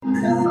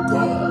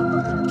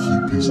and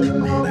keep his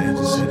commandments. Man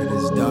just said it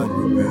is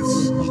done. This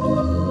is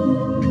the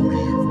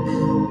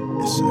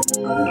Yes, sir.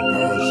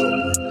 God shall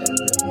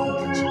bring every knee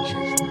into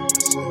judgment.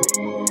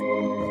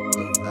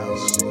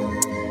 Yes, sir.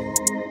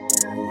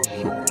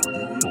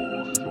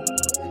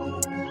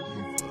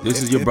 This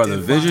is your brother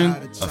Vision,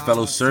 a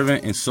fellow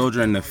servant and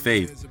soldier in the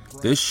faith.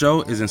 This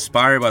show is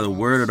inspired by the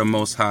word of the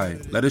Most High.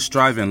 Let us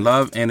strive in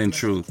love and in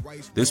truth.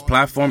 This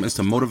platform is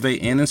to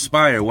motivate and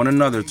inspire one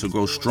another to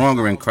grow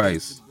stronger in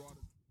Christ.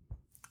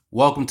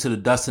 Welcome to the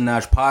Dustin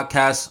Nash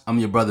Podcast. I'm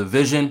your brother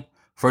Vision.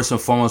 First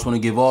and foremost, I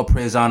want to give all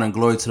praise, honor, and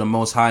glory to the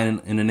Most High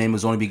in the name of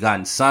His only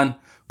begotten Son.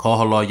 Call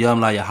Halal Yom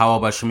La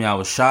Yahweh Bashem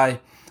Yahushai.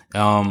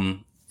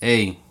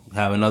 We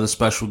have another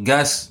special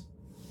guest.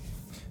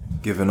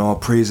 Giving all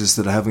praises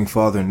to the Heavenly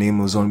Father in the name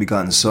of His only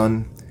begotten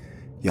Son,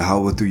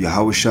 Yahweh through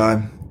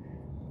Yahushai.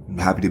 I'm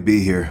happy to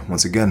be here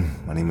once again.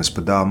 My name is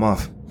Padal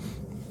Maf.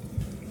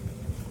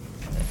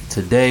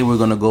 Today we're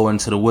going to go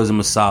into the Wisdom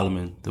of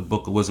Solomon, the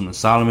Book of Wisdom of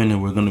Solomon,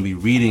 and we're going to be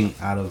reading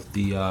out of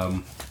the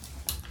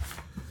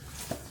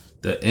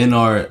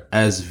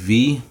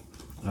NRSV.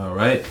 All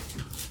right,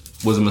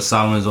 Wisdom of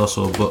Solomon is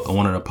also a book,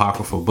 one of the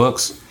apocryphal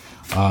books,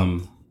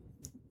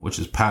 which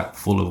is packed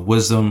full of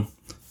wisdom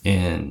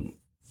and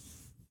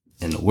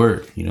the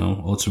word.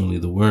 Ultimately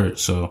the word.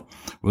 So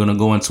we're going to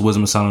go into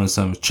Wisdom of Solomon,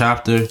 7th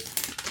chapter,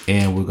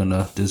 and we're going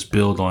to just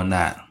build on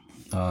that.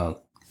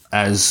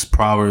 As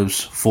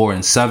Proverbs 4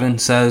 and 7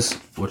 says,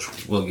 which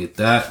we'll get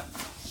that.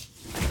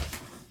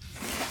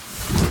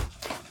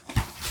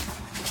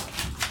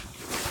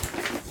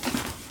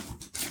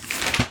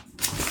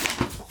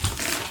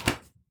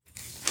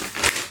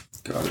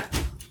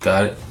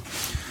 Got it.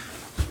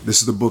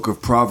 This is the book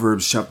of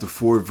Proverbs, chapter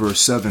 4, verse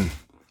 7.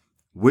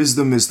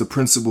 Wisdom is the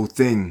principal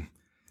thing.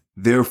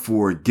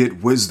 Therefore,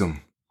 get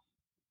wisdom.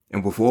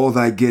 And with all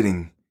thy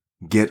getting,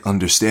 get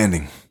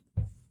understanding.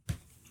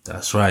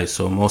 That's right.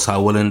 So most high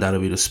willing, that'll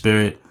be the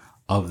spirit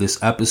of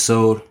this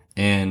episode.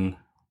 And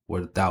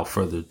without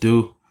further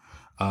ado,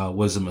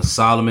 Wisdom of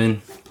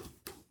Solomon,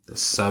 the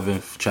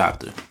 7th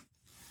chapter.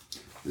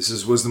 This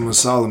is Wisdom of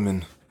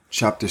Solomon,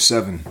 chapter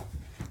 7.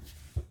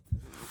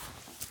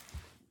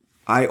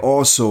 I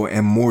also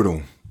am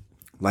mortal,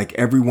 like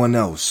everyone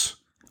else,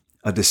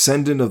 a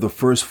descendant of the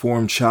first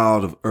formed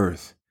child of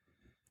earth.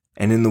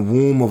 And in the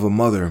womb of a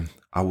mother,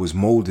 I was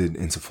molded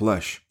into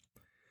flesh.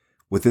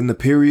 Within the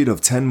period of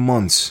 10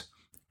 months,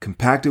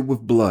 compacted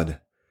with blood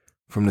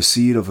from the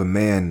seed of a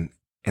man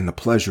and the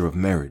pleasure of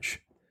marriage.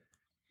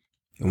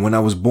 And when I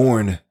was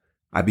born,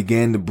 I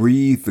began to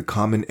breathe the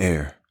common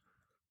air.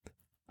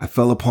 I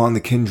fell upon the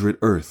kindred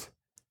earth.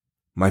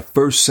 My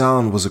first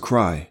sound was a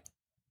cry,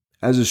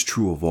 as is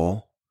true of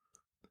all.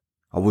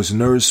 I was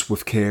nursed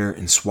with care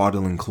in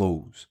swaddling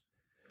clothes.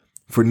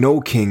 For no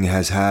king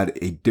has had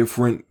a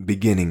different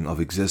beginning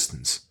of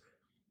existence.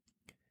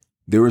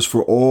 There is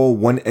for all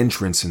one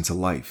entrance into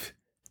life,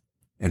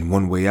 and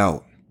one way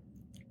out.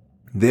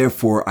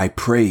 Therefore I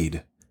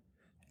prayed,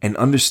 and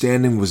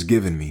understanding was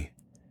given me.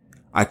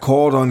 I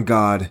called on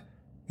God,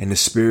 and the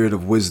spirit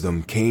of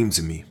wisdom came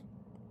to me.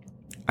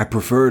 I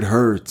preferred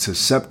her to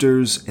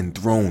scepters and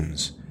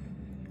thrones,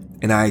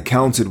 and I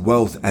accounted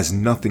wealth as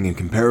nothing in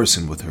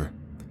comparison with her.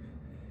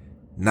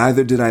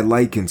 Neither did I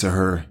liken to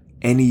her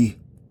any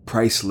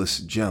priceless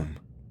gem,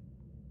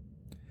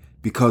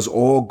 because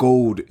all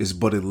gold is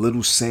but a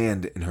little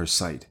sand in her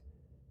sight,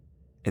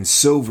 and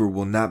silver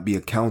will not be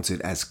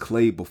accounted as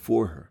clay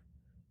before her.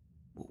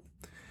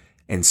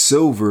 And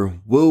silver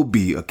will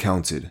be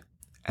accounted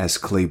as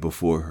clay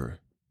before her.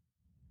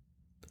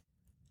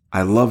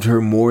 I loved her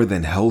more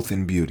than health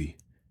and beauty,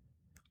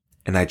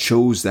 and I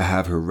chose to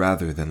have her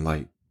rather than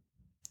light,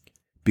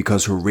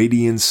 because her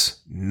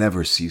radiance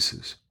never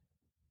ceases.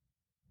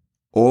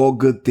 All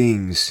good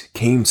things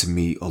came to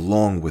me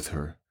along with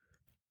her,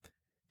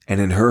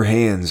 and in her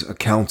hands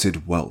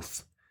accounted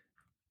wealth.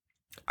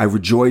 I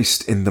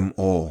rejoiced in them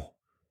all,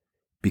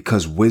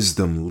 because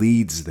wisdom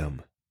leads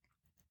them.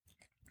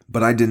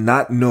 But I did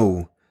not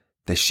know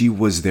that she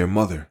was their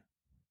mother.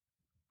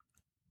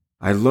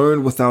 I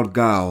learned without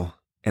guile,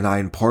 and I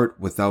impart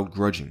without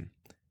grudging.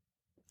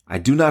 I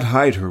do not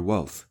hide her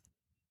wealth,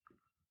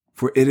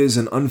 for it is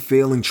an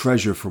unfailing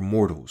treasure for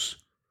mortals.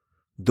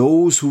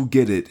 Those who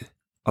get it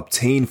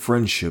obtain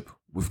friendship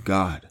with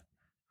God,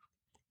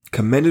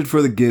 commended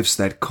for the gifts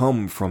that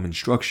come from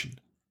instruction.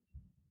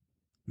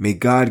 May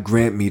God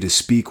grant me to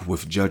speak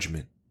with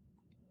judgment,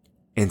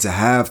 and to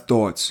have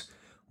thoughts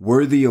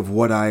worthy of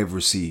what I have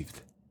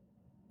received.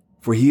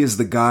 For He is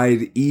the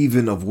guide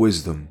even of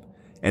wisdom,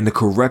 and the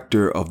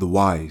corrector of the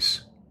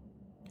wise.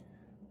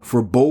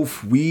 For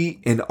both we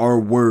and our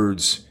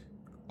words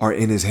are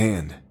in His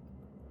hand,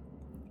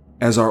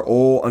 as are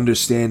all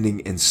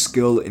understanding and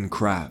skill in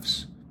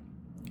crafts.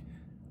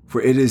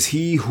 For it is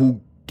He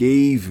who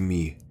gave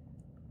me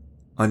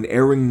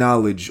unerring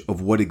knowledge of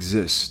what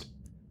exists,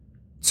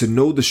 to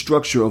know the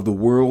structure of the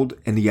world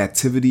and the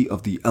activity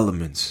of the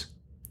elements,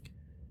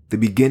 the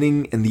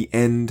beginning and the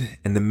end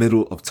and the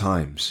middle of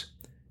times,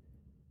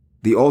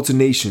 the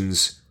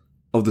alternations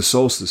of the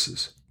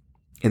solstices,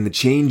 and the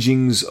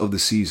changings of the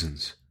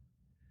seasons,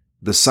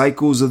 the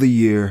cycles of the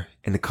year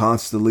and the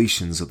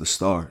constellations of the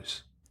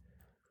stars,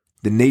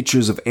 the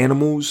natures of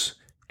animals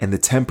and the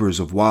tempers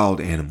of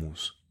wild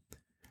animals,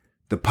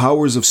 the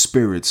powers of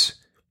spirits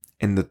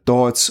and the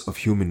thoughts of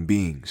human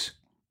beings,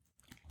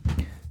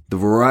 the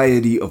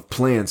variety of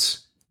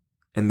plants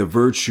and the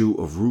virtue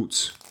of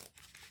roots.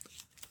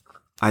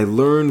 I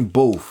learn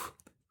both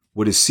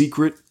what is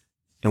secret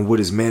and what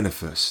is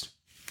manifest.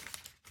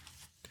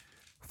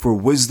 For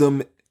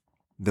wisdom,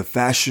 the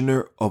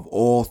fashioner of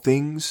all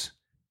things,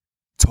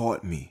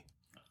 taught me.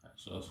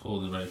 So let's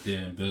hold it right there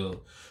and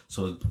build.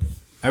 So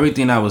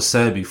everything that was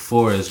said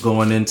before is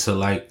going into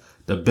like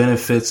the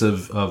benefits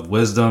of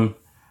wisdom,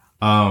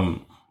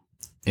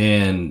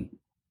 and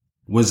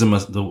wisdom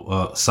of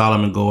the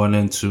Solomon going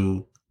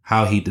into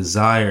how he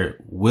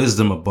desired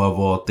wisdom above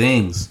all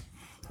things.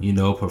 You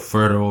know,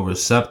 preferred her over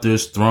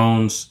scepters,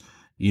 thrones.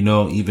 You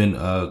know, even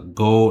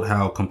gold.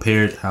 How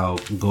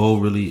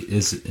gold really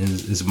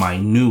is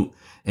minute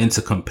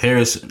into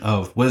comparison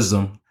of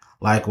wisdom.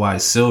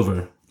 Likewise,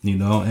 silver. You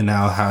know, and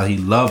now how he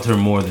loved her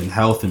more than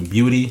health and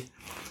beauty,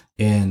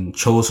 and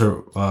chose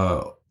her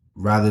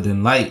rather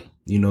than light.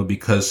 You know,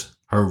 because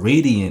her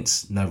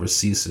radiance never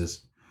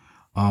ceases.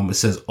 It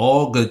says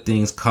all good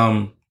things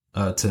come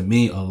to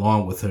me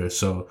along with her.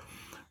 So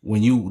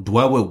when you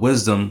dwell with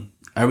wisdom,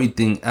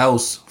 everything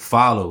else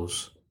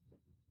follows,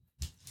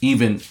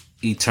 even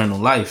eternal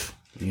life,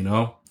 you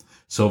know?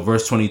 So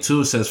verse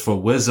 22 says, for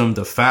wisdom,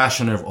 the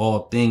fashioner of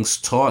all things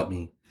taught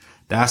me.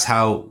 That's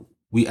how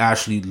we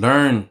actually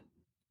learn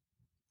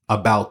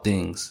about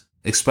things,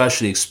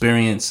 especially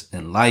experience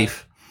in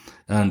life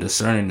and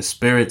discerning the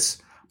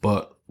spirits.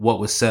 But what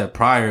was said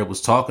prior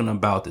was talking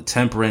about the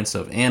temperance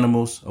of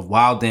animals, of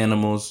wild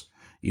animals,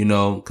 you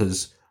know,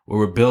 because we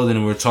were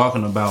building, we're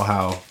talking about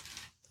how,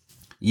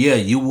 yeah,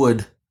 you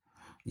would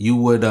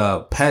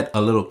pet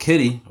a little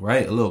kitty,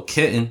 right? A little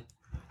kitten.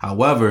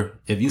 However,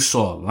 if you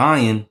saw a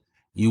lion,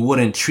 you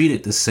wouldn't treat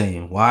it the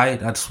same. Why?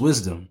 That's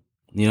wisdom.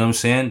 You know what I'm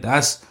saying?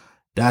 That's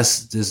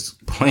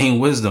just plain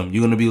wisdom.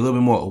 You're going to be a little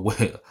bit more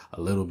aware,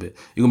 you're going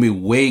to be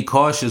way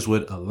cautious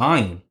with a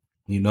lion,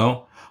 you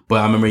know?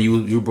 But I remember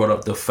you brought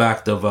up the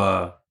fact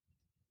of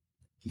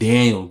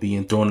Daniel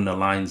being thrown in the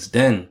lion's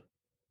den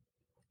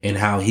and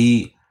how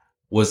he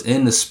was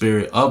in the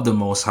spirit of the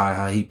Most High,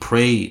 how he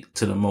prayed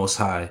to the Most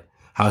High,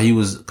 how he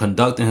was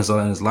conducting his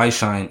light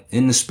shine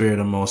in the spirit of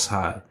the Most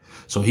High.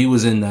 So he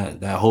was in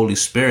that Holy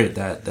Spirit,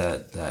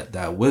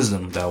 that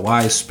wisdom, that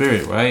wise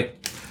spirit, right?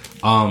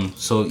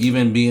 So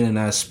even being in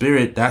that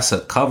spirit, that's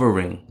a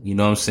covering, you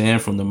know what I'm saying,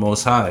 from the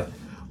Most High.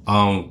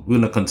 We're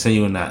going to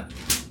continue in that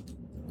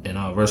in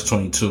verse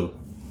 22.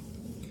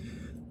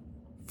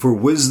 For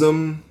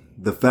wisdom,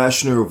 the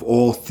fashioner of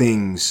all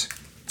things,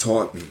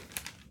 taught me.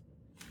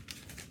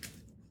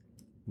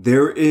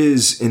 There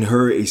is in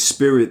her a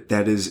spirit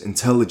that is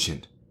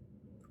intelligent,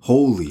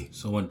 holy.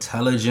 So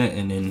intelligent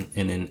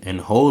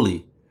and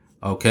holy.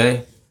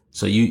 Okay.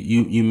 So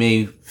you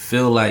may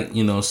feel like,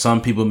 you know,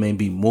 some people may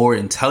be more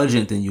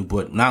intelligent than you,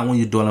 but not when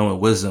you're dealing with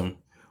wisdom.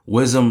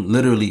 Wisdom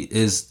literally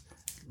is,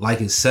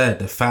 like it said,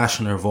 the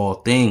fashioner of all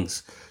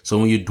things. So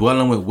when you're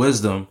dwelling with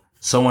wisdom,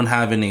 someone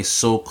having a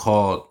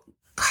so-called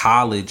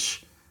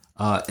college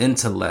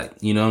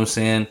intellect, you know what I'm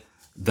saying?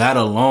 That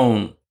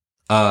alone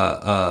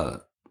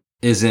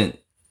is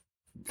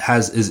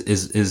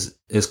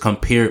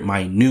compared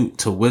minute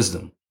to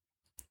wisdom,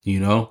 you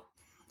know?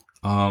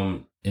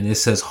 And it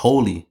says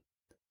holy.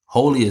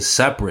 Holy is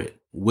separate.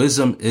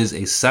 Wisdom is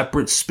a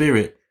separate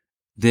spirit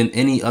than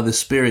any other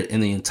spirit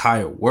in the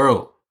entire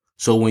world.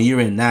 So when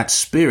you're in that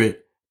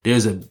spirit,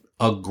 there's a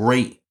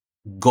great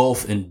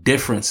gulf in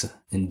difference.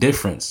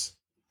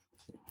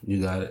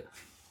 You got it.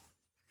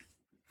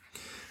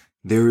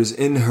 There is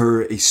in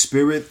her a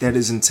spirit that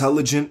is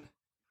intelligent,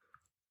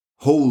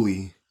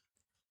 holy,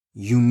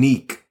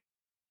 unique,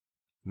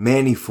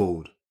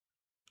 manifold,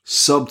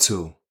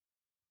 subtle,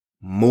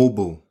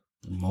 mobile.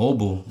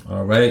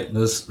 All right.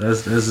 Let's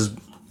just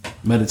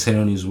meditate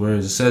on these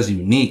words. It says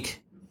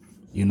unique.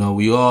 You know,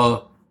 we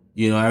all,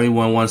 you know,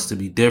 everyone wants to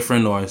be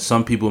different, or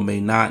some people may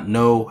not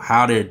know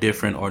how they're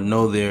different or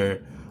know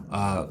their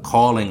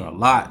calling or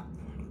lot.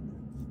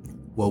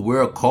 Well,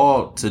 we're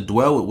called to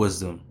dwell with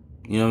wisdom.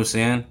 You know what I'm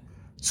saying?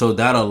 So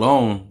that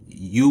alone,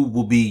 you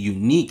will be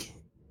unique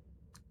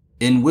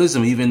in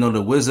wisdom, even though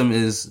the wisdom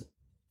is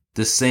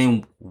the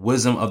same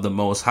wisdom of the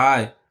Most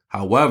High.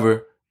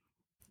 However,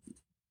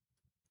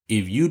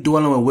 if you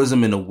dwelling with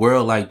wisdom in a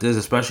world like this,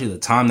 especially the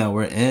time that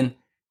we're in,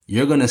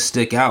 you're going to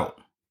stick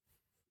out.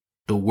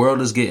 The world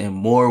is getting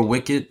more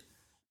wicked.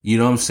 You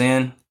know what I'm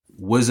saying?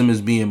 Wisdom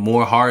is being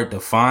more hard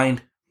to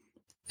find.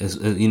 As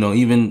you know,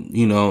 even,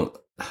 you know,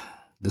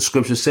 the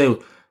scriptures say,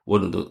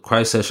 well,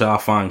 Christ said, shall I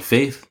find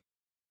faith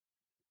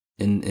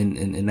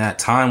in that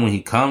time when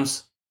he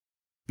comes?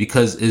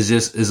 Because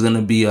it's going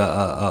to be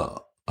a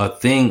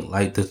thing,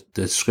 like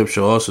the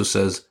scripture also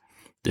says,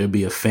 there'll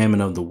be a famine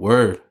of the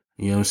word.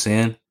 You know what I'm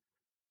saying?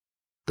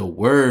 The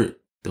word,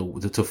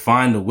 to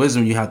find the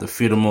wisdom, you have to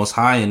fear the Most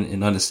High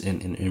and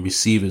understand and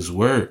receive his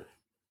word.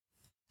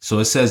 So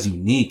it says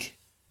unique.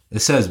 It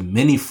says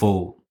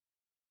manyfold.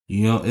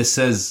 You know, it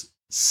says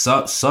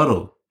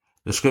subtle.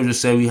 The scriptures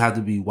say we have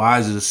to be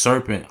wise as a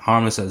serpent,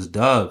 harmless as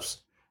doves.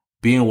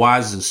 Being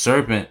wise as a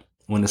serpent,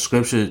 when the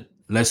scripture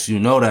lets you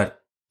know that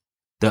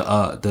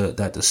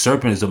that the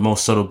serpent is the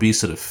most subtle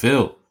beast of the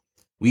field,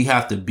 we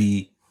have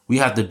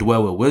to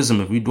dwell with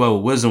wisdom. If we dwell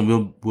with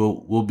wisdom,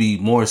 we'll be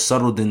more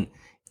subtle than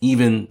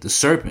even the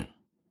serpent.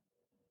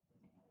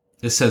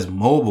 It says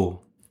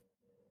mobile.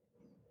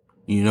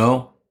 You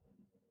know,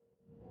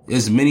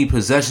 there's many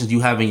possessions you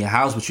have in your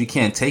house, but you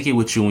can't take it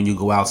with you when you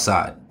go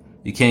outside.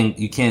 You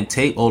can't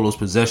take all those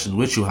possessions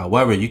with you.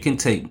 However, you can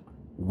take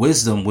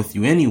wisdom with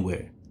you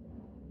anywhere.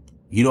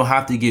 You don't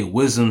have to get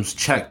wisdom's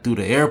checked through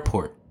the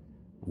airport.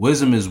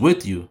 Wisdom is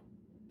with you,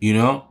 you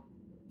know.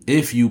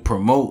 If you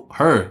promote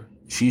her,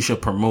 she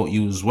should promote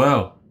you as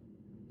well.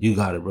 You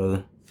got it,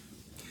 brother.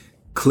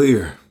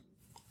 Clear,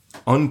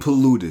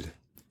 unpolluted,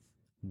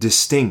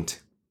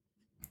 distinct,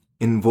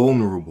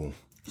 invulnerable.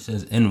 It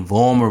says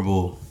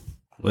invulnerable,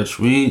 which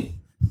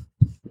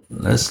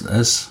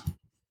let's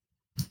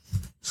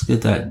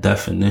get that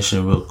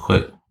definition real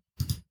quick.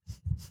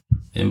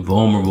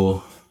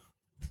 Invulnerable.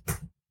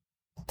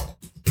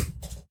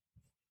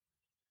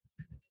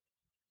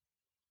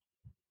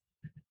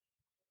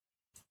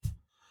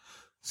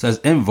 Says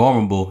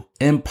invulnerable,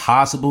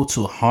 impossible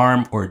to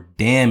harm or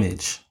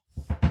damage.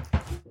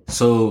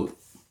 So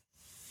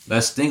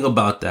let's think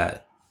about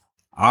that.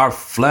 Our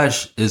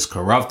flesh is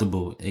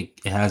corruptible.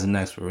 It has an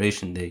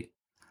expiration date.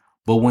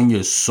 But when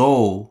your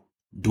soul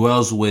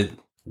dwells with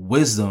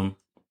wisdom,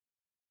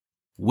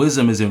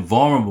 wisdom is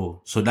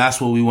invulnerable. So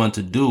that's what we want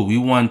to do. We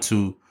want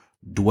to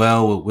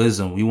dwell with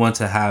wisdom. We want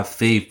to have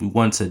faith. We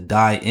want to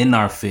die in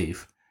our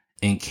faith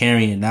and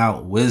carrying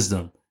out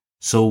wisdom.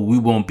 So we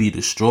won't be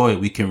destroyed.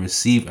 We can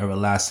receive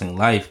everlasting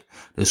life.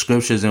 The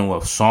scriptures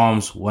in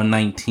Psalms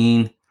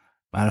 119.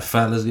 Matter of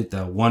fact, let's get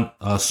that one.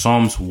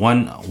 Psalms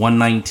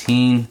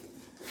 119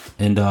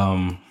 and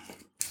I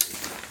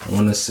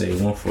want to say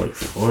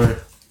 144.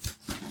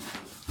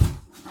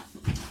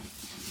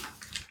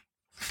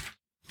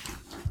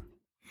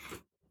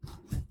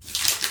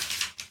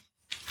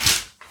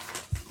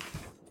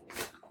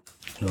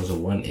 Those are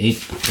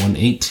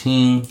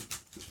 118.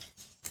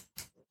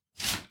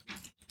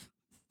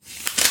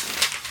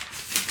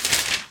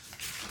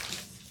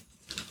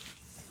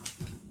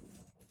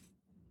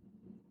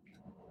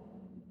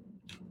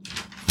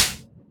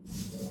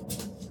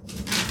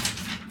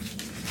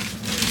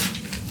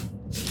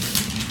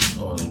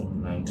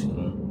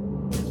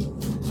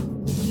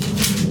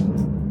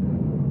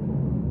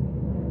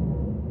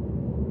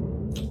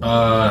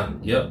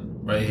 Yep,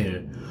 right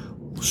here.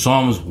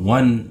 Psalms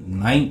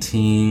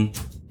 119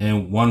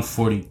 and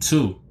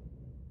 142.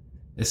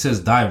 It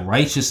says, thy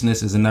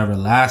righteousness is an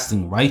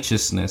everlasting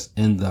righteousness,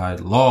 and thy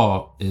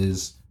law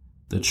is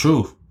the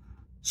truth.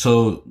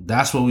 So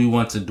that's what we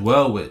want to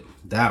dwell with,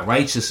 that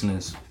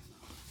righteousness.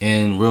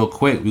 And real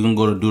quick, we're going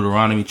to go to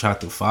Deuteronomy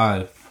chapter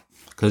 5,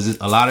 because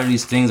a lot of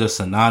these things are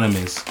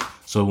synonymous.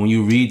 So when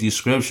you read these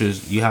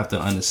scriptures, you have to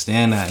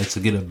understand that, and to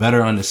get a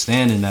better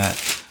understanding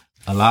that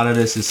a lot of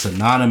this is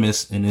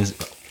synonymous, and it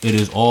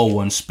is all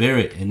one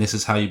spirit. And this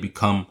is how you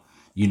become,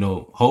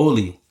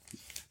 holy,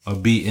 or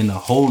be in a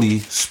holy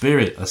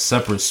spirit, a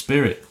separate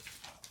spirit.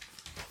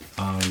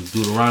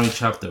 Deuteronomy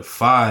chapter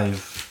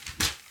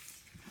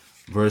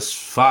 5, verse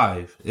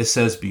 5. It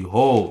says,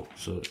 behold,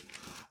 so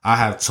I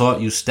have taught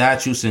you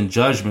statutes and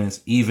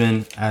judgments,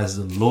 even as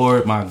the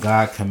Lord my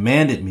God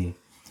commanded me.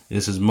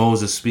 This is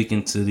Moses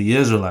speaking to the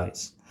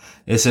Israelites.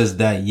 It says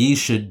that ye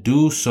should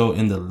do so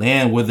in the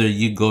land whither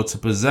ye go to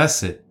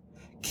possess it.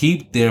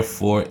 Keep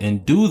therefore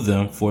and do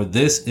them, for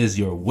this is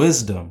your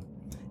wisdom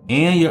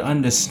and your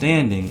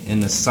understanding in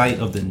the sight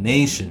of the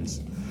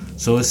nations.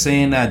 So it's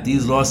saying that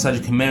these law,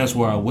 statute, commandments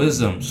were our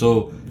wisdom.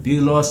 So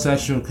these law,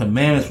 statute,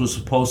 commandments were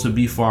supposed to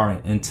be for our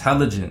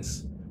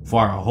intelligence,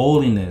 for our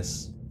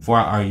holiness, for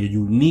our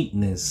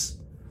uniqueness,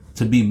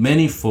 to be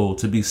manifold,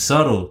 to be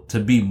subtle,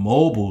 to be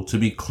mobile, to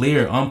be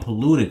clear,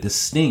 unpolluted,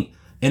 distinct,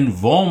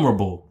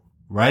 invulnerable.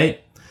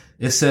 Right?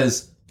 It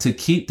says to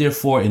keep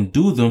therefore and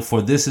do them,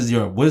 for this is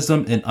your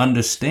wisdom and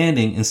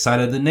understanding in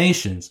sight of the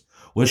nations,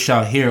 which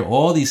shall hear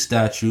all these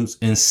statutes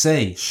and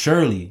say,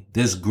 surely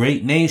this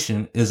great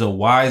nation is a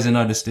wise and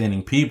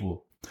understanding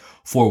people.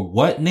 For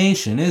what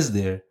nation is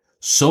there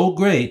so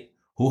great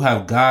who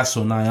have God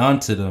so nigh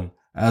unto them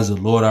as the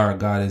Lord our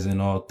God is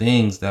in all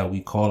things that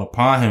we call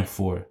upon him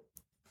for?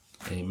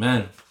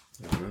 Amen.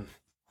 Amen.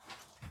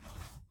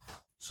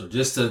 So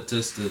just to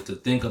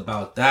think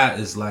about that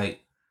is like,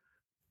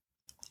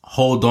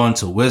 hold on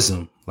to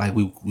wisdom. Like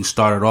we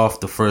started off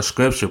the first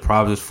scripture,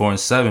 Proverbs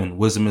 4:7.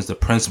 Wisdom is the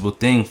principal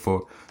thing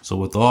so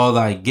with all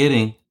thy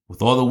getting,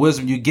 with all the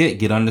wisdom you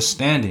get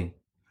understanding.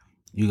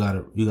 You got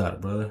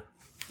it, brother.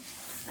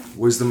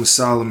 Wisdom of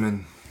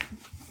Solomon,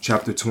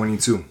 chapter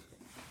 22.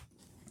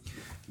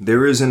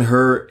 There is in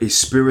her a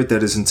spirit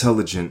that is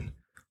intelligent,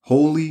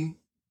 holy,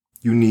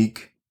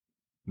 unique,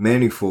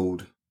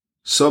 manifold,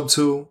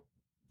 subtle,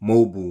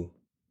 mobile,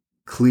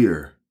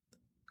 clear,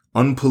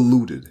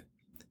 unpolluted,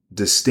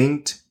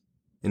 distinct,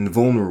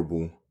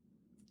 invulnerable,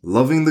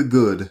 Loving the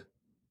good,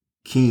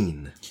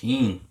 keen.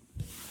 Keen,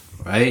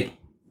 right?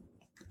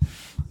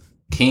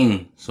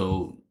 Keen.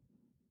 So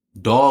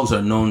dogs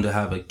are known to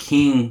have a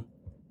keen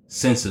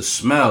sense of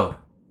smell.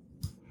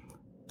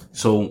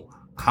 So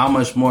how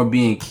much more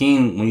being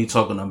keen when you're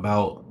talking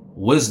about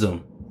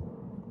wisdom?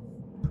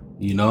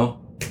 You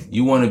know,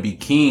 you want to be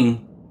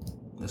keen.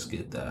 Let's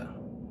get that.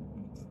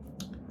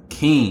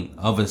 Keen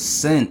of a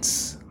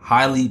sense,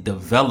 highly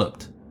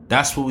developed.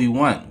 That's what we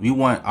want. We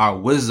want our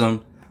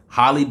wisdom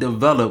highly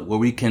developed where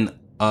we can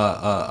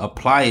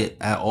apply it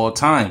at all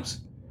times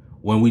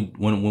when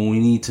we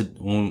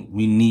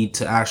need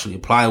to actually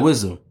apply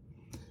wisdom.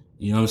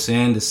 You know what I'm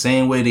saying? The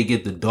same way they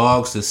get the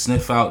dogs to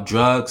sniff out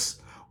drugs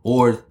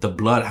or the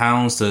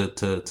bloodhounds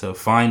to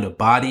find a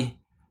body,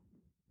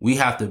 we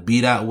have to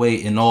be that way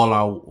in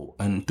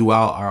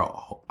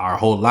throughout our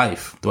whole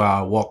life,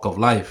 throughout our walk of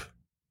life.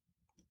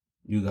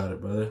 You got it,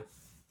 brother.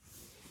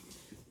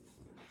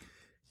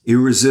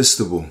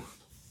 Irresistible.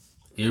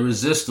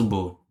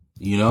 Irresistible,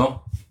 you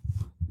know?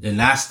 And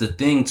that's the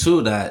thing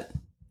too, that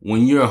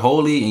when you're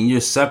holy and you're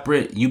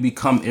separate, you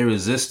become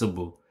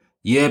irresistible.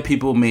 Yeah,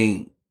 people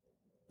may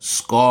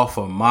scoff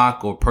or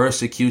mock or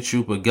persecute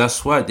you, but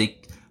guess what?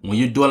 When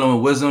you're dwelling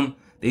with wisdom,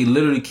 they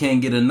literally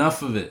can't get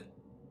enough of it.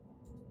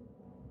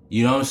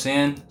 You know what I'm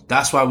saying?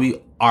 That's why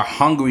we are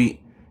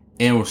hungry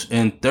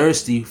and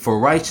thirsty for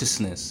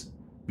righteousness,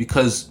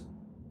 because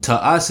to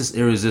us it's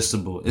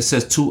irresistible. It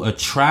says to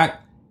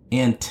attract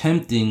and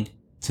tempting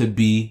to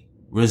be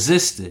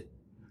resisted.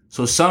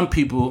 So some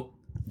people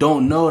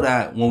don't know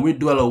that when we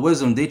dwell with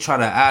wisdom, they try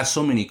to ask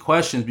so many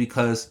questions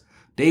because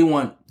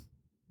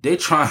they're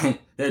trying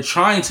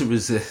to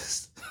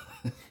resist.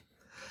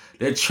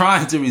 They're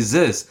trying to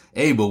resist.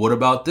 Hey, but what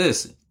about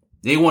this?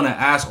 They want to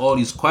ask all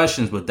these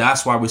questions, but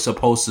that's why we're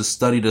supposed to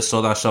study to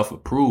show thyself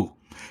approved.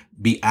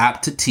 Be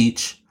apt to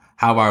teach,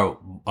 have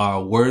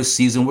our words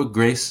seasoned with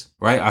grace,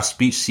 right? Our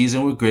speech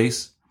seasoned with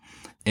grace.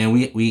 And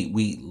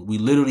we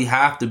literally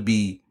have to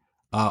be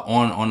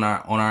on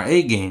our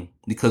A game,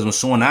 because when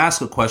someone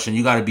asks a question,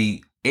 you got to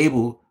be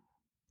able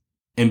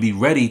and be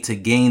ready to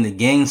gain the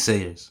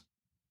gainsayers.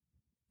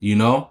 You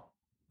know?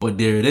 But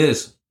there it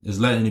is. It's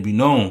letting it be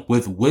known.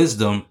 With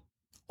wisdom,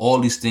 all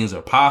these things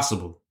are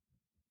possible.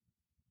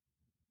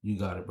 You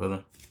got it,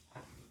 brother.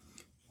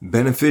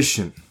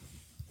 Beneficent,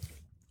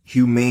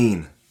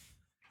 humane,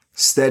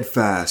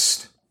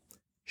 steadfast,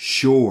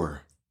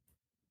 sure,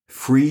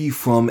 free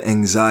from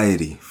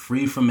anxiety.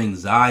 Free from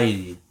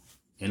anxiety.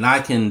 And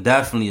I can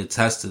definitely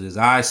attest to this.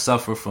 I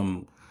suffer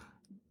from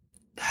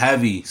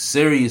heavy,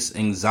 serious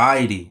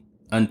anxiety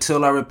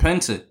until I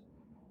repented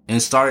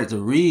and started to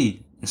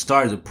read and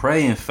started to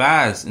pray and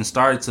fast and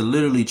started to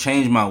literally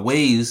change my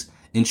ways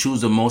and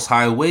choose the most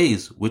high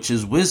ways, which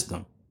is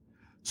wisdom.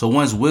 So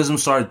once wisdom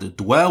started to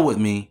dwell with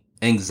me,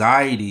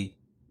 anxiety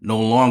no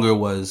longer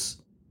was,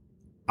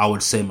 I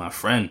would say, my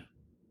friend.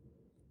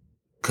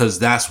 Because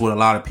that's what a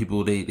lot of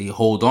people, they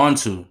hold on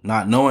to,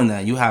 not knowing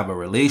that you have a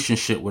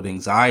relationship with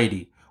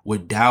anxiety,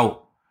 with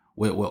doubt,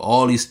 with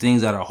all these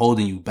things that are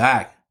holding you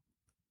back.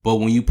 But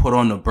when you put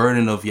on the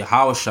burden of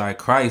Yahushua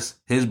Christ,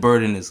 his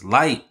burden is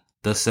light,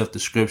 thus saith the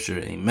scripture.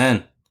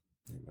 Amen.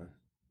 Amen.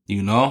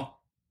 You know?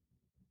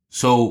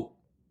 So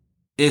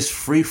it's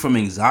free from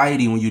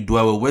anxiety when you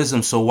dwell with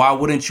wisdom. So why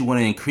wouldn't you want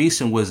to increase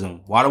in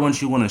wisdom? Why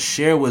don't you want to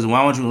share wisdom?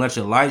 Why wouldn't you let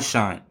your light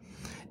shine?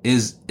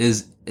 Is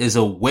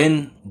a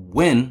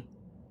win-win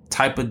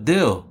type of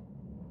deal.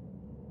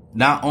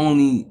 Not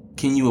only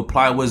can you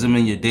apply wisdom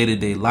in your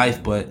day-to-day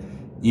life, but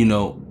you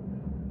know,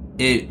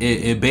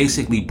 it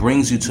basically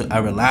brings you to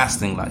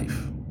everlasting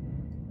life.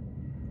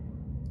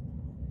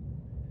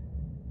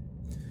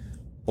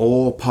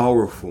 All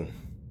powerful,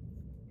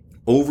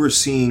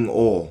 overseeing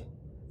all,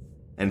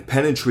 and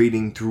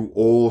penetrating through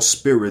all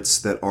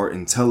spirits that are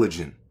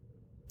intelligent,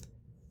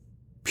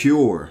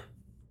 pure,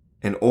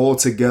 and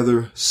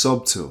altogether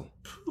subtle.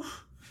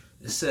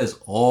 It says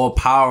all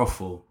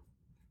powerful,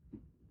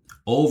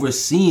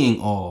 overseeing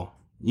all.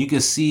 You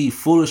can see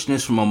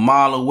foolishness from a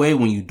mile away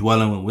when you're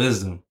dwelling with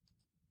wisdom.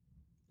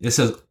 It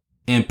says,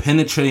 and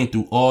penetrating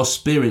through all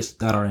spirits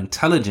that are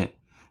intelligent.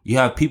 You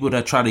have people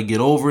that try to get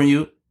over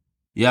you.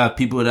 You have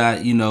people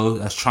that, you know,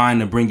 that's trying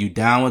to bring you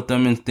down with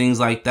them and things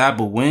like that.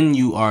 But when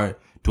you are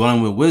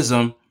dwelling with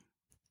wisdom,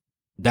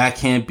 that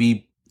can't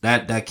be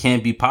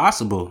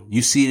possible.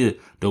 You see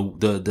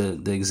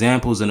the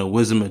examples in the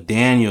wisdom of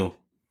Daniel,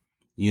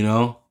 you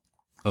know,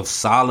 of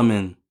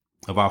Solomon,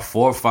 of our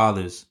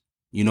forefathers,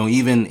 you know,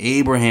 even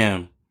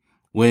Abraham,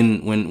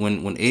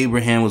 when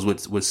Abraham was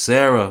with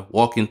Sarah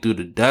walking through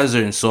the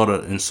desert and saw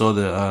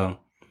the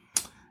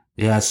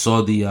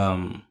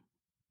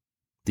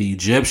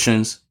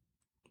Egyptians,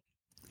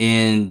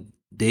 and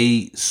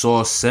they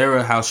saw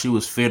Sarah, how she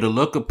was fair to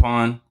look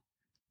upon.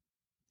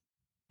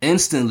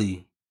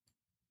 Instantly,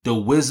 the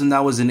wisdom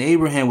that was in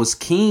Abraham was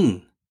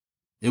keen.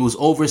 It was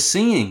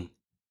overseeing.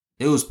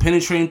 It was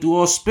penetrating through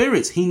all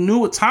spirits. He knew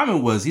what time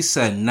it was. He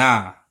said,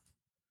 nah,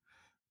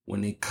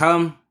 when they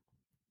come,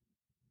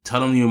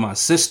 tell them you're my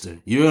sister.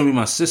 You're going to be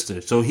my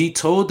sister. So he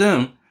told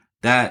them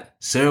that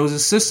Sarah was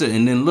his sister.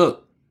 And then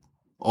look,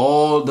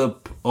 all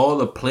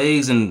the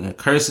plagues and the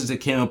curses that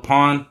came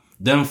upon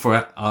them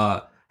for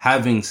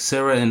having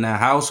Sarah in that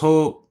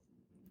household,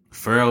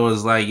 Pharaoh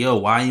was like, yo,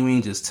 why you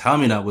ain't just tell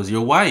me that was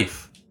your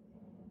wife?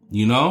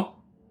 You know?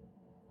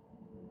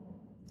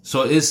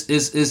 So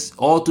it's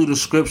all through the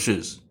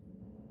scriptures.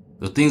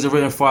 The things that are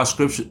written for our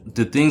scripture,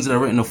 the things that are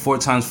written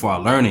aforetime for our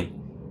learning.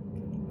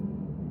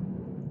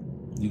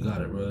 You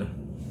got it, brother.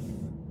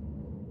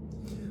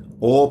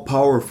 All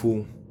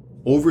powerful,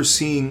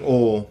 overseeing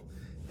all,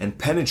 and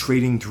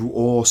penetrating through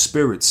all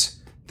spirits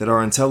that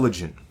are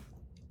intelligent,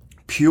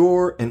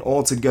 pure and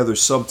altogether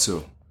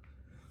subtle.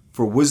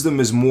 For wisdom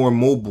is more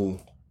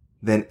mobile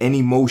than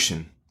any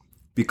motion.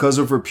 Because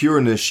of her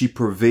pureness, she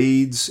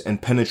pervades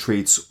and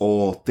penetrates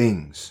all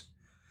things.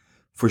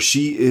 For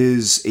she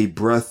is a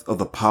breath of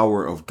the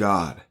power of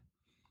God,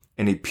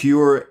 and a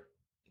pure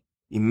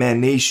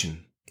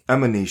emanation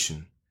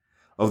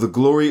of the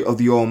glory of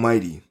the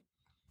Almighty.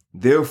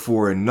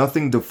 Therefore,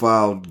 nothing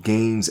defiled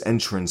gains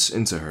entrance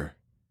into her.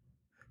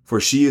 For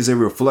she is a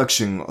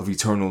reflection of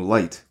eternal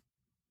light,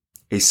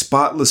 a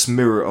spotless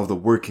mirror of the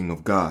working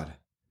of God,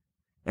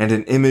 and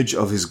an image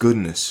of his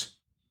goodness.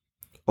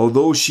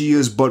 Although she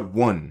is but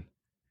one,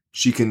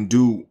 she can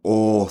do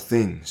all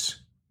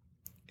things.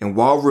 And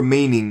while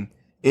remaining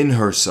in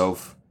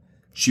herself,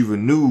 she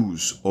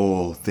renews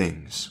all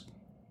things.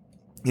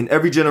 In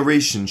every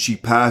generation, she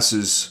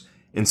passes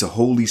into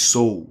holy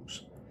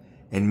souls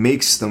and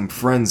makes them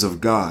friends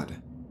of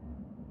God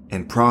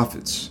and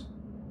prophets.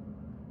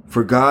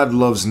 For God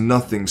loves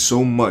nothing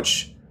so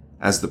much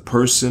as the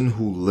person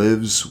who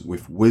lives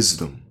with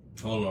wisdom.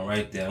 Hold on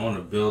right there. I want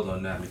to build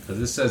on that because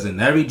it says in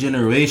every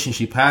generation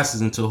she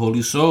passes into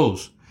holy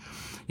souls.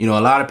 You know,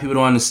 a lot of people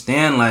don't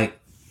understand like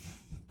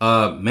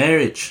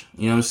marriage.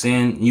 You know what I'm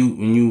saying?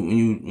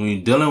 When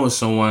you're dealing with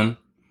someone,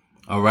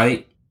 all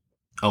right,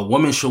 a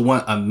woman should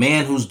want a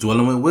man who's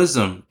dwelling with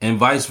wisdom, and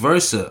vice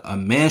versa. A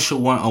man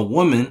should want a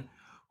woman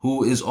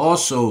who is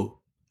also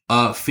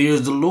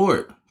fears the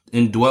Lord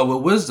and dwell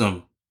with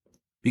wisdom.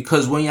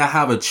 Because when you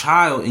have a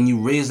child and you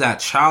raise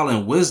that child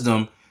in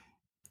wisdom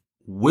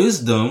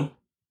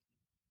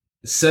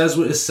says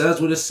what it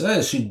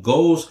says.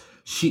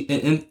 She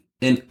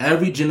in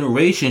every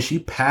generation, she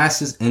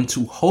passes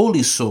into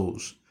holy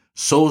souls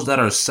that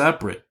are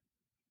separate.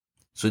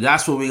 So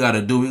that's what we got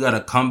to do. We got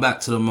to come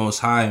back to the Most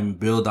High and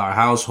build our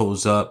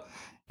households up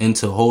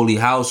into holy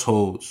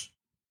households,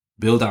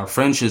 build our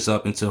friendships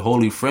up into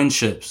holy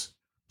friendships.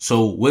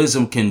 So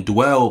wisdom can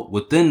dwell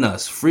within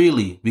us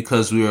freely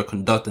because we are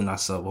conducting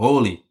ourselves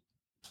holy.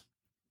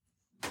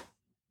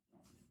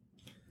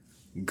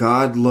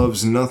 God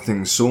loves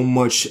nothing so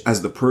much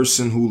as the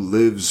person who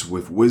lives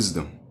with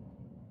wisdom.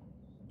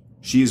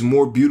 She is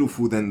more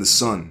beautiful than the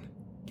sun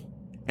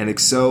and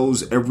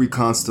excels every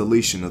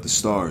constellation of the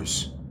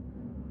stars.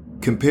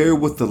 Compared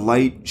with the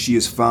light, she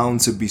is found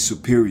to be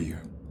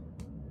superior,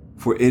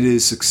 for it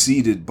is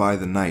succeeded by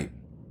the night.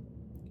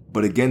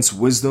 But against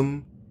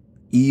wisdom,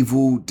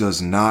 evil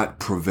does not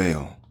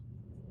prevail.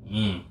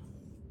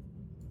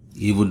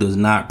 Evil does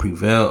not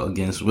prevail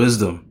against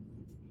wisdom.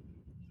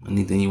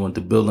 Anything you want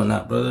to build on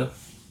that, brother?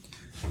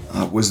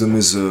 Wisdom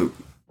is an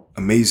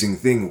amazing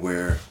thing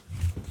where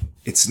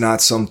it's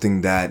not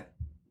something that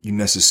you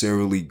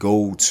necessarily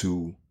go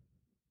to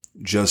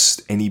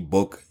just any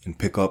book and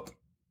pick up,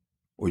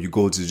 or you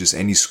go to just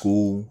any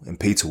school and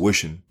pay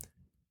tuition.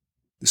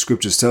 The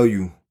scriptures tell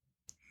you,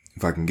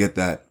 if I can get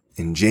that,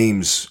 in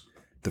James,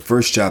 the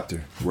 1st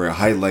chapter, where it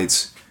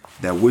highlights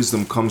that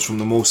wisdom comes from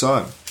the Most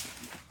High,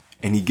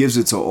 and he gives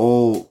it to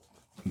all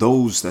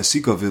those that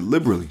seek of it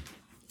liberally,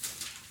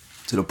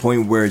 to the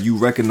point where you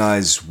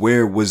recognize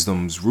where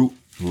wisdom's root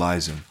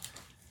lies in.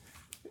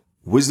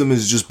 Wisdom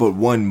is just but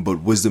one,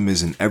 but wisdom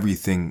is in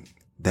everything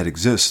that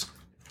exists.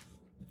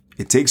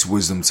 It takes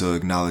wisdom to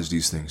acknowledge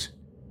these things.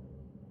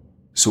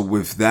 So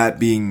with that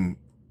being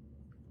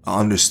an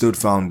understood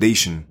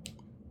foundation,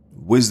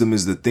 wisdom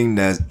is the thing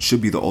that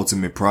should be the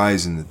ultimate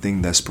prize and the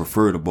thing that's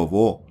preferred above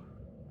all.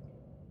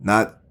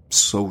 Not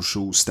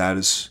social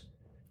status,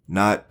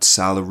 not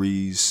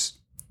salaries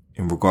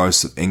in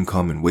regards to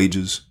income and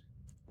wages,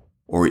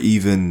 or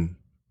even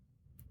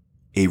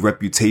a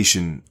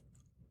reputation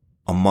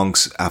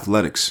amongst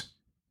athletics.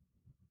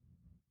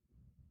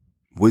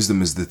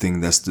 Wisdom is the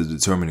thing that's the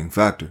determining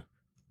factor.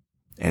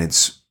 And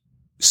it's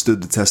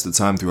stood the test of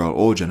time throughout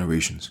all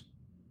generations.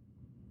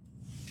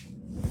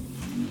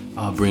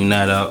 I'll bring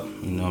that up,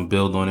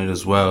 build on it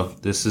as well.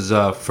 This is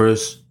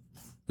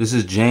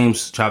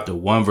James chapter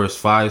 1 verse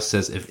 5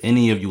 says, if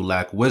any of you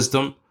lack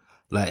wisdom,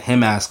 let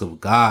him ask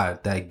of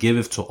God that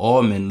giveth to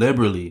all men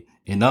liberally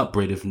and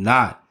upbraideth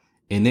not,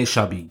 and it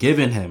shall be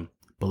given him.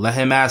 But let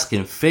him ask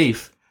in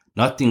faith,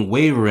 nothing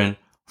wavering,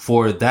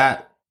 for he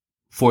that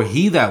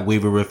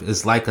wavereth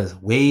is like a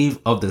wave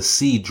of the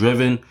sea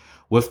driven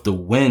with the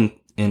wind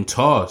and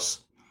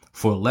tossed.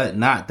 For let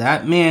not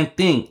that man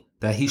think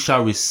that he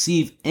shall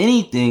receive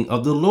anything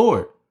of the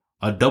Lord.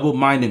 A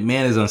double-minded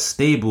man is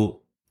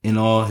unstable in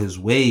all his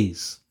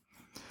ways.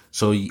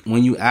 So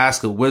when you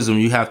ask of wisdom,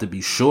 you have to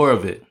be sure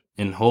of it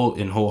and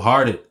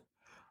wholehearted.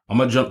 I'm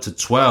going to jump to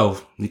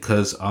 12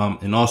 because,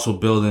 and also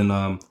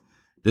building,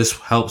 this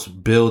helps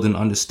build and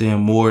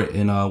understand more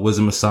in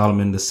Wisdom of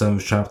Solomon, the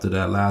 7th chapter,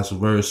 that last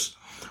verse,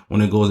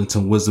 when it goes into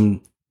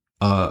wisdom,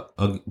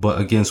 but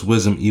against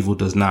wisdom, evil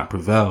does not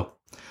prevail.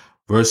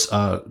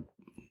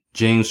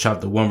 James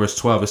chapter 1, verse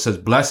 12, it says,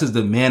 "Blessed is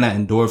the man that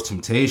endureth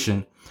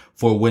temptation,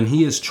 for when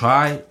he is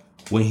tried,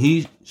 when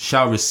he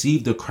shall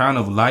receive the crown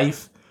of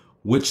life,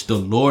 which the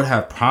Lord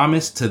hath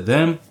promised to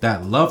them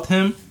that loved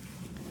him."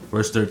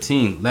 Verse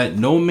 13, "Let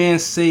no man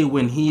say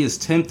when he is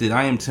tempted,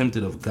 I am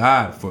tempted of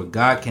God, for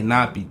God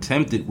cannot be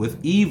tempted with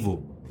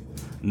evil.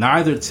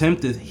 Neither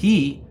tempteth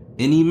he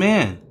any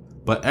man,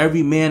 but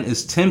every man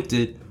is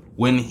tempted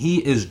when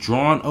he is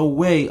drawn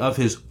away of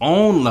his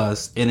own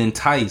lust and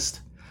enticed.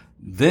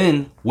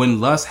 Then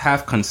when lust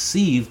hath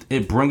conceived,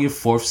 it bringeth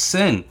forth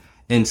sin,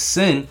 and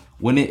sin,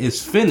 when it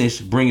is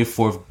finished, bringeth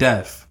forth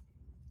death."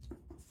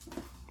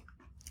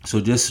 So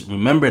just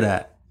remember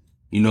that.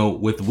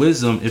 With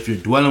wisdom, if you're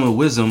dwelling with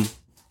wisdom,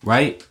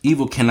 right,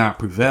 evil cannot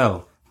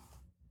prevail.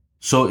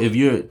 So if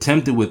you're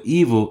tempted with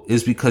evil,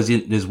 it's because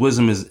this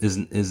wisdom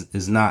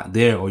is not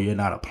there, or you're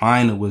not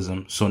applying the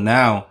wisdom. So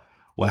now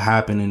what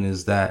happening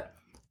is that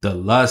the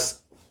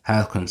lust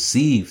has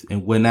conceived,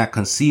 and when that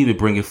conceived, it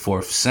bringeth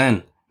forth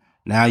sin.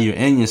 Now you're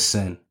in your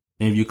sin.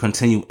 And if you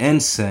continue in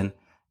sin,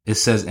 it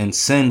says, "In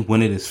sin,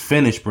 when it is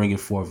finished,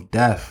 bringeth forth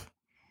death."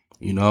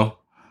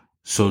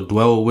 So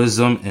dwell with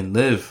wisdom and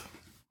live.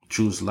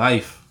 Choose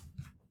life.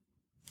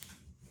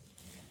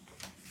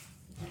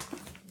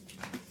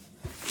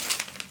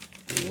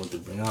 What do you want to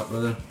bring out,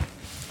 brother?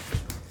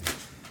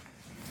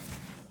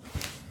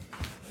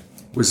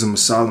 Wisdom of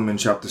Solomon,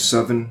 chapter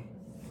 7,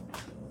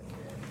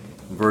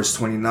 verse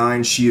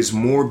 29. "She is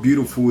more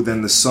beautiful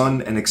than the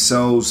sun and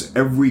excels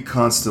every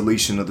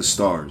constellation of the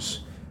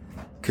stars.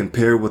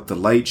 Compared with the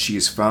light, she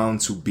is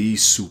found to be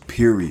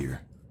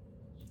superior."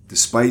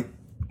 Despite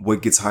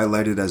what gets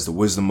highlighted as the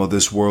wisdom of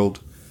this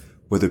world,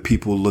 whether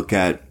people look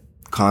at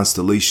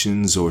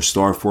constellations or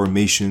star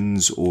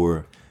formations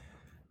or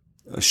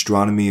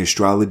astronomy,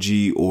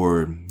 astrology,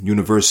 or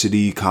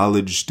university,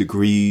 college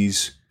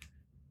degrees,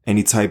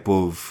 any type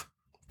of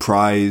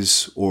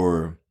prize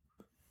or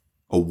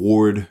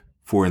award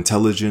for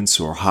intelligence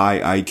or high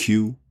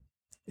IQ,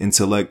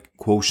 intellect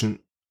quotient,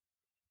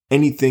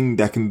 anything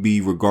that can be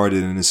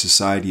regarded in a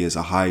society as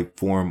a high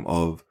form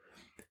of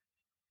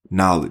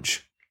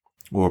knowledge,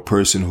 or a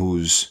person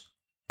who's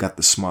got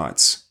the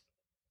smarts.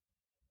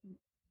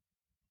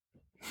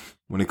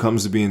 When it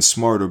comes to being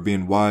smart or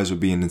being wise or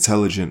being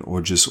intelligent or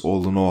just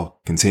all in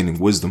all containing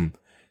wisdom,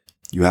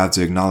 you have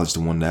to acknowledge the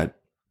one that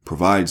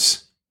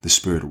provides the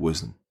spirit of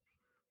wisdom.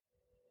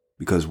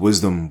 Because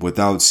wisdom,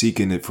 without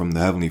seeking it from the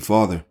Heavenly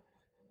Father,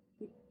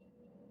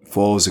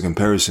 falls in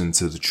comparison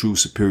to the true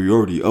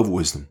superiority of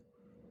wisdom.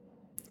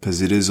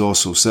 Because it is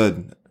also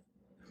said,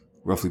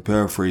 roughly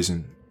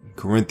paraphrasing, in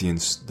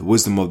Corinthians, the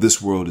wisdom of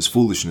this world is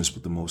foolishness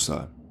with the Most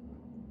High.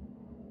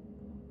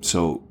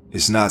 So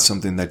it's not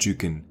something that you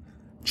can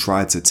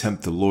try to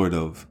tempt the Lord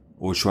of,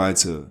 or try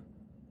to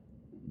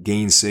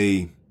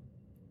gainsay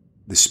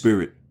the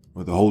Spirit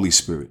or the Holy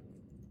Spirit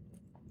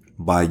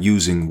by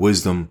using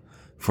wisdom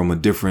from a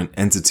different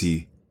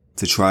entity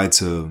to try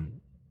to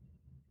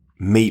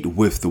mate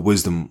with the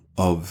wisdom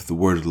of the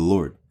word of the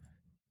Lord.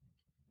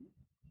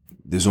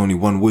 There's only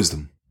one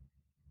wisdom,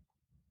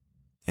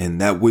 and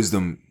that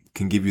wisdom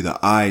can give you the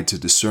eye to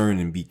discern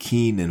and be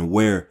keen and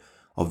aware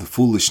of the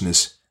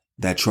foolishness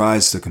that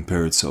tries to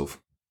compare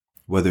itself,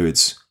 whether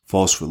it's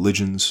false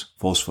religions,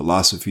 false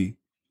philosophy,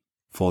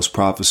 false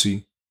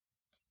prophecy,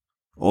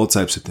 all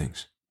types of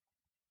things.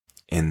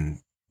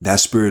 And that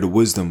spirit of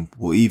wisdom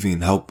will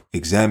even help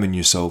examine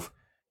yourself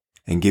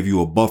and give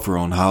you a buffer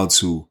on how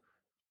to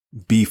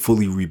be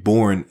fully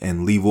reborn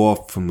and leave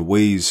off from the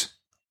ways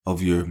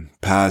of your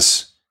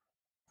past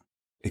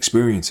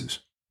experiences.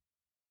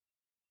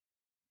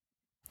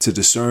 To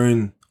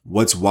discern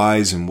what's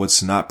wise and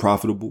what's not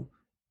profitable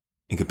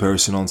in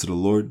comparison unto the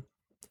Lord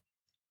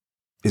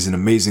is an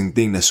amazing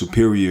thing that's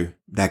superior,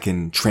 that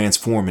can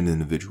transform an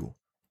individual,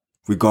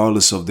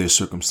 regardless of their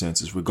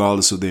circumstances,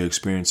 regardless of their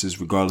experiences,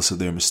 regardless of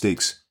their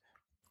mistakes.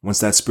 Once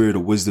that spirit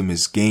of wisdom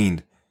is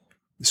gained,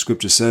 the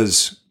scripture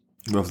says,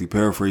 roughly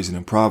paraphrasing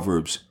in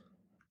Proverbs,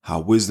 how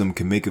wisdom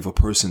can make of a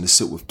person to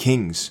sit with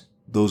kings,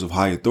 those of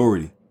high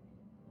authority.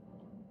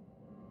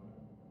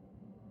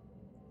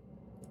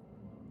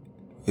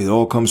 It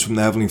all comes from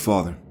the Heavenly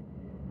Father.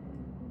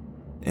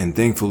 And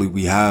thankfully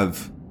we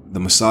have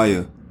the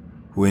Messiah,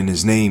 who in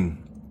his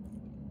name,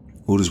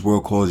 who this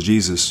world calls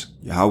Jesus,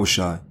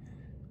 Yahushua.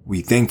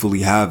 We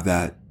thankfully have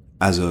that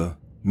as a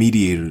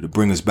mediator to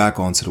bring us back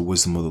onto the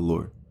wisdom of the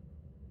Lord.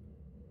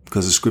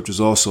 Because the scriptures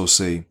also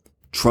say,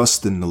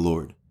 trust in the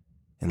Lord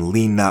and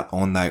lean not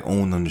on thy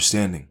own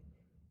understanding.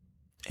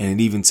 And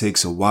it even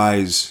takes a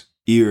wise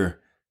ear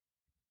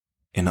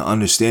and an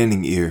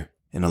understanding ear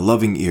and a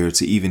loving ear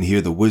to even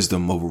hear the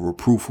wisdom of a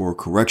reproof or a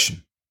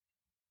correction.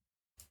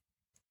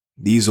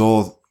 These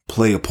all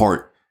play a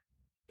part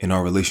in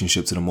our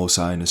relationship to the Most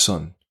High and His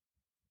Son.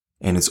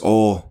 And it's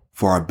all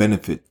for our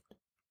benefit.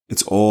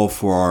 It's all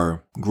for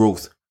our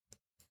growth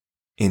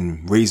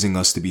in raising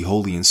us to be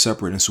holy and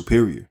separate and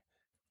superior.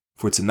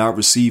 For to not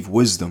receive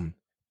wisdom,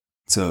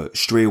 to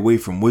stray away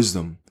from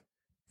wisdom,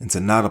 and to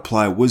not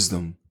apply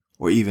wisdom,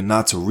 or even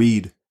not to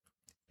read,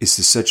 is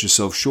to set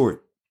yourself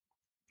short,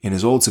 and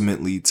is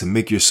ultimately to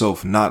make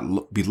yourself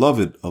not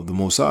beloved of the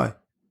Most High.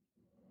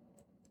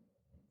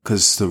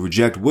 Because to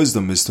reject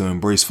wisdom is to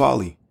embrace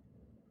folly.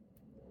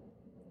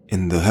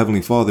 And the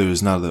Heavenly Father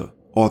is not the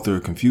author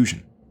of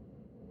confusion.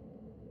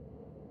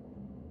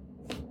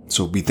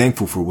 So be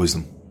thankful for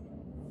wisdom.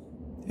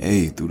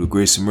 Hey, through the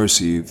grace and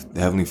mercy of the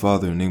Heavenly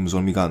Father, in the name of His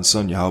only begotten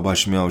Son, Yahweh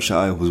Shemel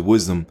Shai, was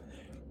wisdom,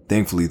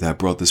 thankfully, that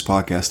brought this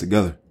podcast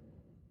together.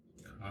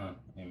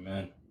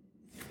 Amen.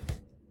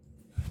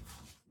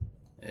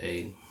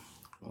 Hey,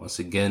 once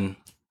again,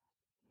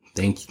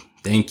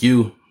 thank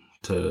you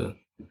to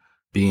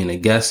being a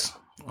guest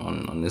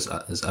on this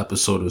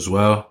episode as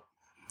well.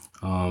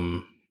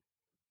 To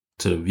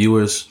the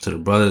viewers, to the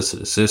brothers, to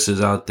the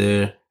sisters out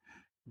there,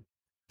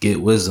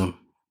 get wisdom.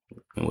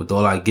 And with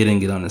all I get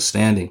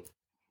understanding.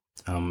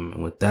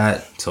 And with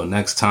that, till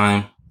next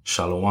time,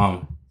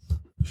 Shalom.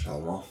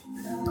 Shalom.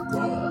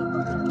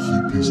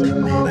 Keep his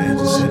command.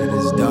 Just said it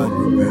is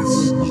done. This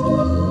is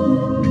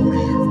the duty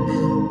of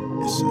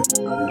man. Yes, sir.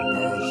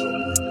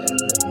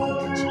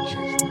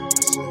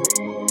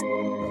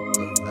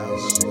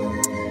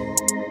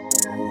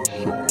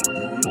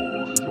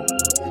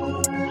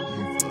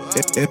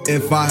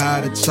 If I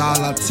had a child,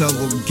 I'd tell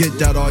him, get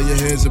down on your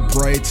hands and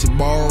pray.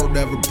 Tomorrow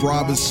never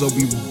promised, so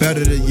be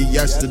better than you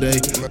yesterday.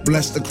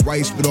 Bless the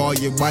Christ with all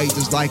your might,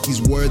 just like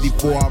He's worthy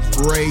for our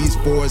praise.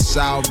 For His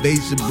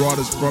salvation brought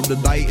us from the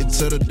night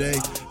into the day.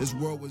 This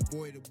world was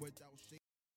void and without